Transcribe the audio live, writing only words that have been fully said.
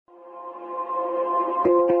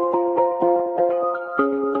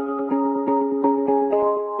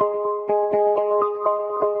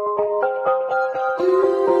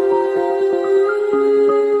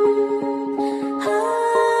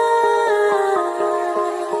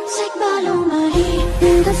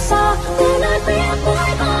xa về nơi phía cuối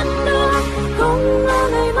con đường. Không ngờ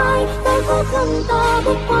ngày mai tay khó khăn ta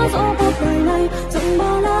bước qua dẫu cuộc đời này chẳng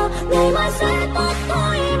bao la, ngày mai sẽ tốt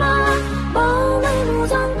thôi mà. Bao ngày mù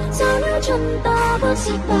răng sao nếu chân ta bước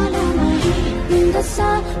xích ba la này, nhìn thật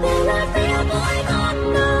xa về nơi phía cuối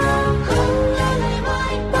con đường. Không ngờ ngày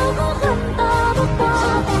mai bao khó khăn ta bước qua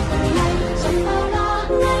dẫu cuộc đời này chẳng bao la,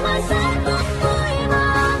 ngày mai sẽ tốt thôi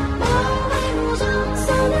mà. Bao ngày mù răng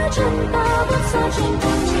sao nếu chân ta bước xa trên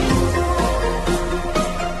con đường.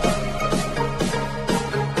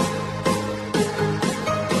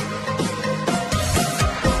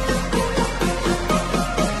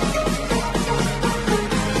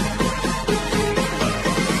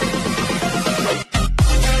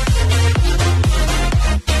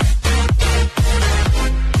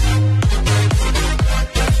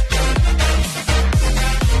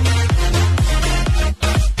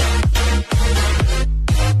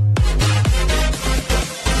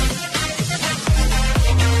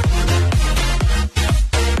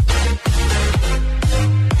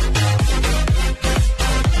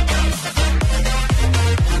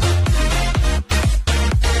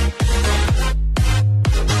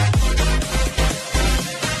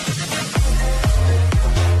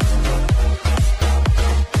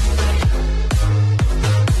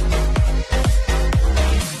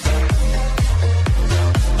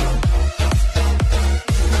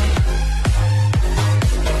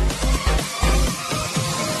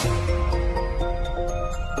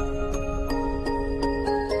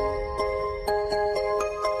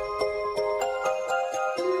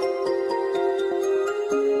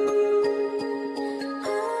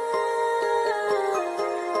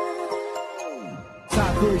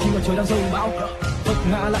 Trời đang rông bão, vấp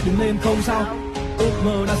ngã lại đứng lên không sao. Ước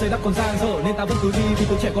mơ đang xây đắp còn dang dở nên ta vẫn cứ đi vì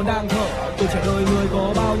tuổi trẻ còn đang thở. Tuổi trẻ đời người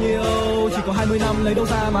có bao nhiêu, chỉ có 20 năm lấy đâu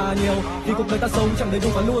ra mà nhiều. Vì cuộc đời ta sống chẳng đầy đủ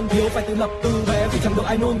và luôn thiếu, phải tự lập tự vẽ vì chẳng được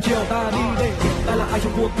ai nuông chiều. Ta đi để biết ta là ai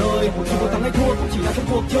trong cuộc đời, chỉ có thắng hay thua cũng chỉ là trong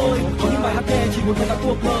cuộc chơi. Có những bài hát nghe chỉ muốn người ta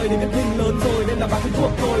cuộc đời để biết mình lớn rồi nên là bạn phải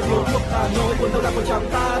thuộc thôi. Điều thuộc Hà Nội buồn đâu đã còn chẳng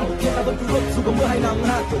tan, hiện ta vẫn cứ bước dù có mưa hay nắng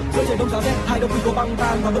hạn. Giữa trời đông giá rét hai đông khi có băng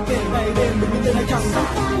tan, và bất kể ngày đêm mình đứng lên hay chẳng tan.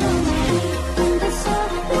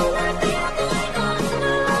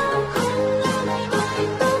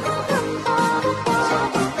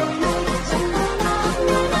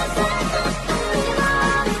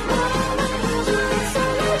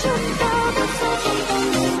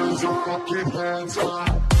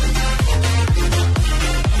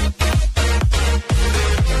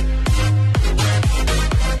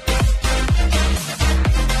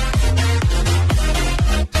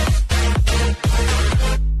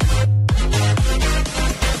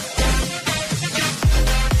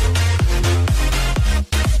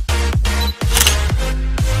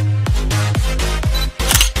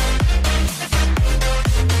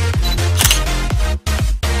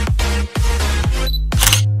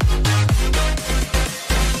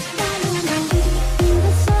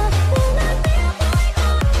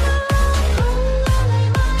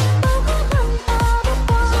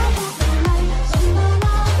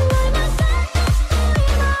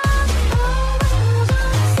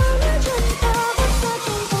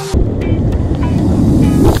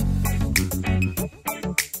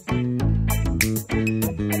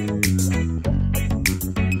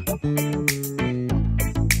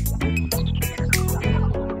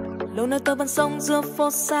 Tớ vẫn sống giữa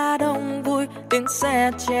phố xa đông vui, tiếng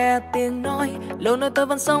xe che tiếng nói. Lâu nay tớ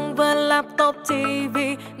vẫn sống với laptop TV,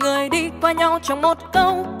 người đi qua nhau trong một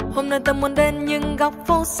câu. Hôm nay tớ muốn đến những góc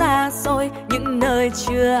phố xa xôi, những nơi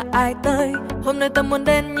chưa ai tới. Hôm nay tớ muốn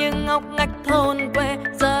đến những ngóc ngách thôn quê.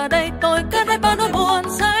 Giờ đây tôi cất hết bao nỗi buồn,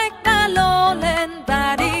 xách ba lô lên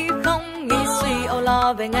và đi, không nghĩ suy âu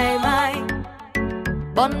lo về ngày mai.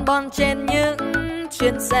 Bon bon trên những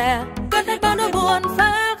chuyến xe, cất hết bao nỗi buồn,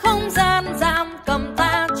 phá không gian giam cầm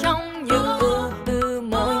ta trong những ưu tư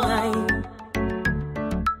mỗi ngày.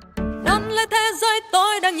 Đón lấy thế giới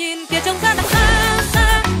tôi đang nhìn kia trông ra đằng xa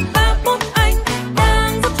xa. Ba bốn anh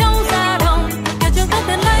đang dắt trâu ra đồng, kia trường tóc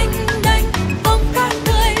đèn lênh đênh, bông cát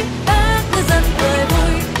tươi, ba người dân cười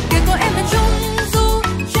vui. Kia có em đang trung du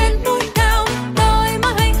trên núi cao, đôi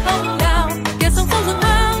má hành hồng đào. Kia sông sâu rừng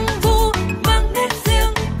hoang vu mang nét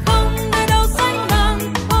riêng, không nơi đâu sánh bằng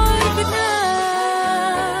ôi Việt Nam.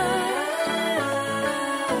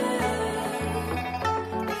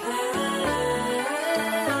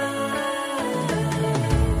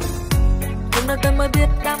 Hôm nay tôi mới biết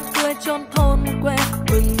đám cưới chốn thôn quê,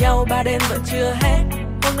 mừng nhau ba đêm vẫn chưa hết.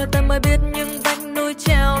 Hôm nay tôi mới biết những vách núi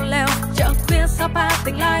treo leo, chợ khuya Sapa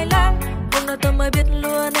tỉnh Lai Lang. Hôm nay tôi mới biết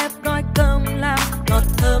lúa nếp gói cơm lam, ngọt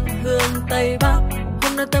thơm hương Tây Bắc.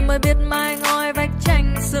 Hôm nay tôi mới biết mái ngói vách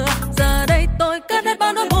tranh xưa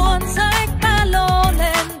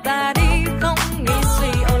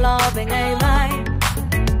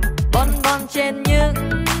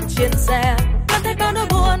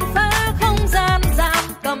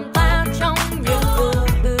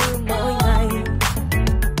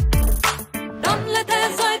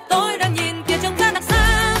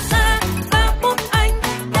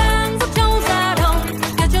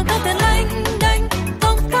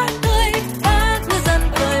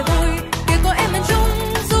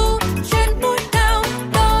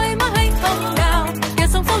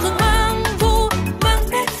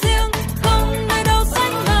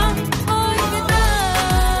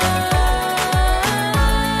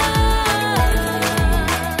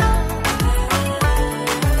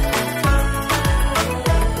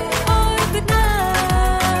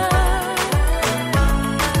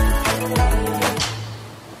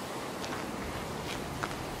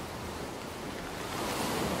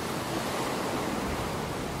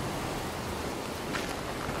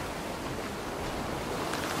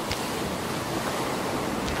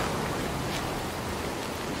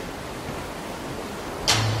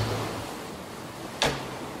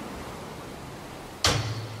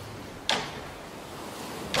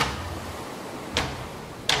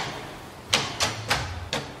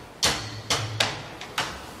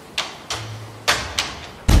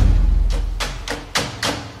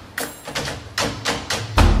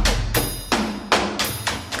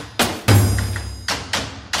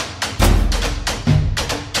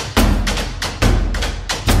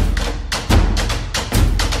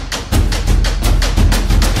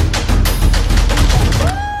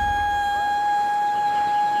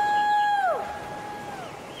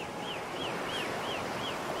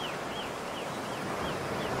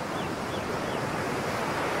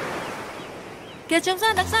Kia trông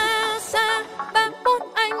ra đằng xa xa, ba bốn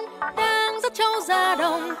anh đang dắt trâu ra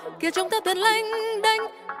đồng. Kia trông theo tuyết lênh đênh,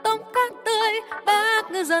 tôm cát tươi,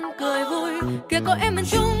 bác ngư dân cười vui. Kia có em miền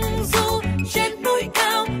Trung du trên núi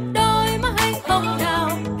cao, đôi má hay hồng đào.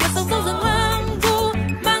 Kia sông sâu rừng hoang vu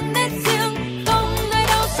mang nét riêng, không ai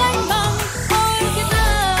đâu sánh bằng. Ôi Việt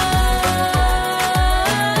Nam,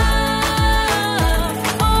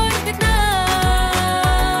 ôi Việt Nam.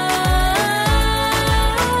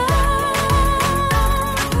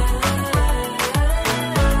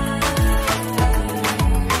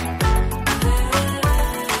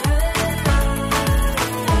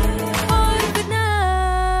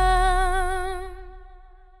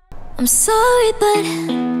 I'm sorry, but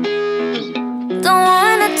don't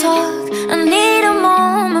wanna talk. I need a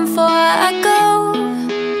moment before I go.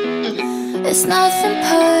 It's nothing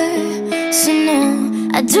personal.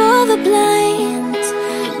 I draw the blinds.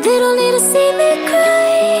 They don't need to see me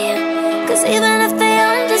cry, 'cause even if they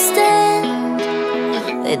understand,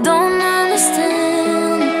 they don't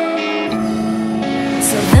understand.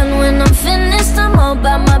 So then when I'm finished, I'm all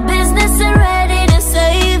about my business and ready to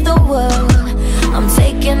save the world. I'm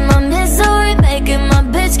taking my misery, making my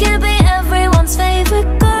bitch can be everyone's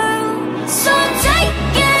favorite girl. So take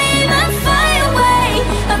aim and fly away.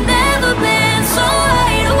 I've never been so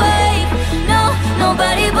wide awake. No,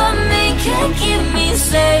 nobody but me can keep me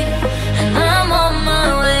safe, and I'm on my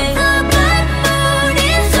way. The black moon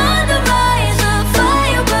is on the rise, a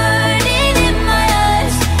fire burning in my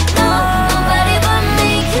eyes. No, nobody but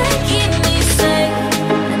me can keep me safe,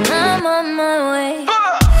 and I'm on my way.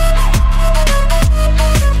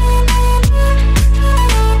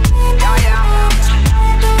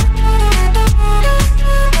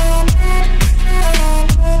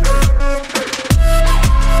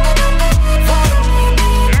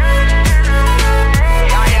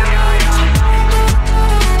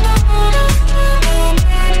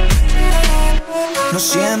 Lo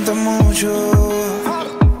siento mucho,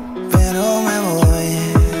 pero me voy,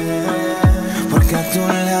 porque a tu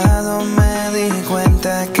lado me di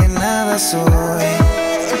cuenta que nada soy.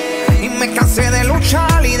 Y me cansé de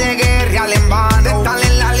luchar y de guerrear en vano, de estar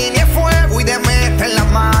en la línea de fuego y de meter la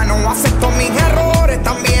mano. Acepto mis errores,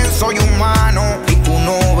 también soy humano, y tú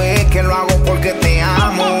no ves que lo hago porque te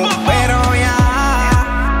amo. Pero ya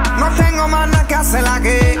no tengo más nada que hacer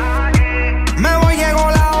aquí. Me voy, llegó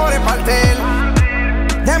la hora de partir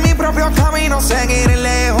de mi propio camino, seguir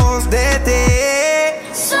lejos de ti.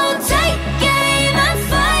 So take aim and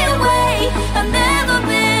fly away. I've never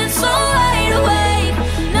been so wide awake.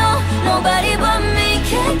 No, nobody but me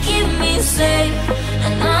can keep me safe,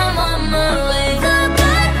 and I'm on my way. The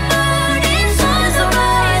black moon is on the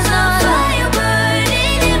rise, a fire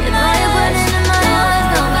burning in my eyes. No,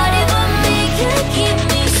 nobody but me can keep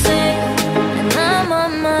me safe, and I'm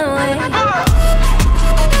on my way.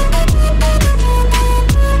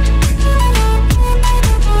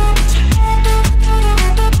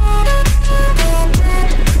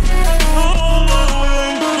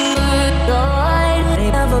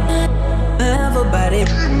 Everybody,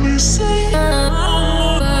 everybody,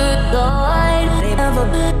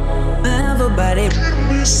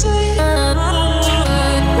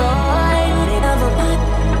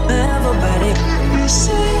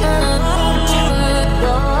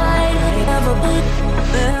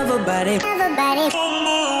 everybody, everybody.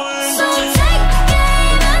 So take